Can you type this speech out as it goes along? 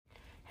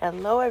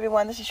Hello,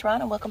 everyone. This is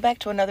Sharon, and welcome back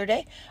to another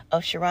day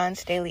of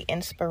Sharon's Daily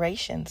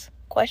Inspirations.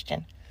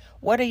 Question: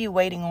 what are you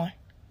waiting on?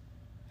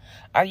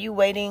 Are you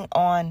waiting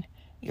on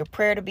your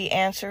prayer to be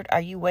answered?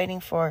 Are you waiting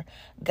for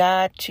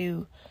God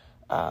to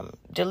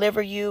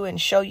deliver you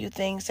and show you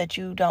things that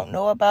you don't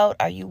know about?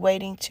 Are you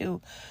waiting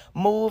to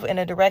move in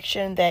a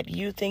direction that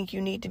you think you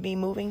need to be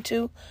moving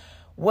to?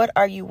 What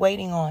are you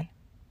waiting on?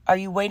 Are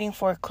you waiting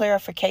for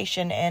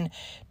clarification and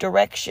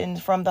direction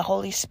from the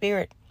Holy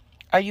Spirit?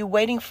 Are you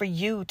waiting for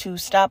you to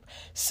stop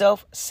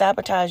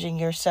self-sabotaging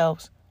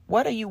yourselves?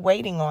 What are you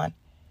waiting on?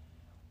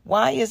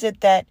 Why is it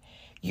that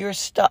you're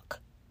stuck?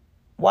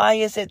 Why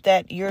is it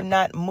that you're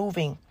not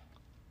moving?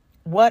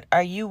 What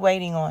are you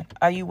waiting on?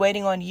 Are you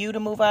waiting on you to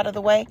move out of the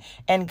way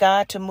and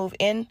God to move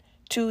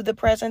into the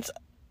presence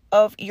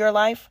of your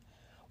life?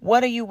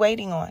 What are you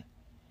waiting on?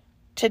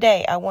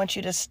 Today, I want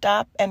you to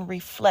stop and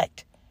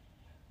reflect.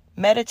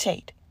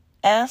 Meditate.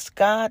 Ask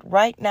God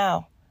right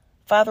now,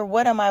 Father,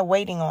 what am I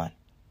waiting on?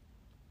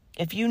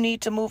 If you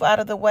need to move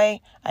out of the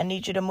way, I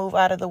need you to move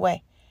out of the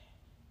way.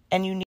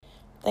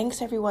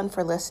 Thanks everyone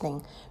for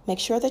listening. Make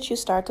sure that you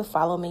start to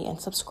follow me and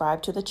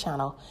subscribe to the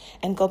channel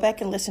and go back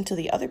and listen to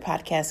the other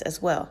podcasts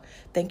as well.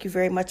 Thank you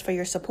very much for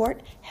your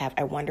support. Have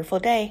a wonderful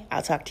day.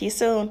 I'll talk to you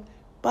soon.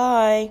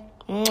 Bye.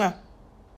 Mwah.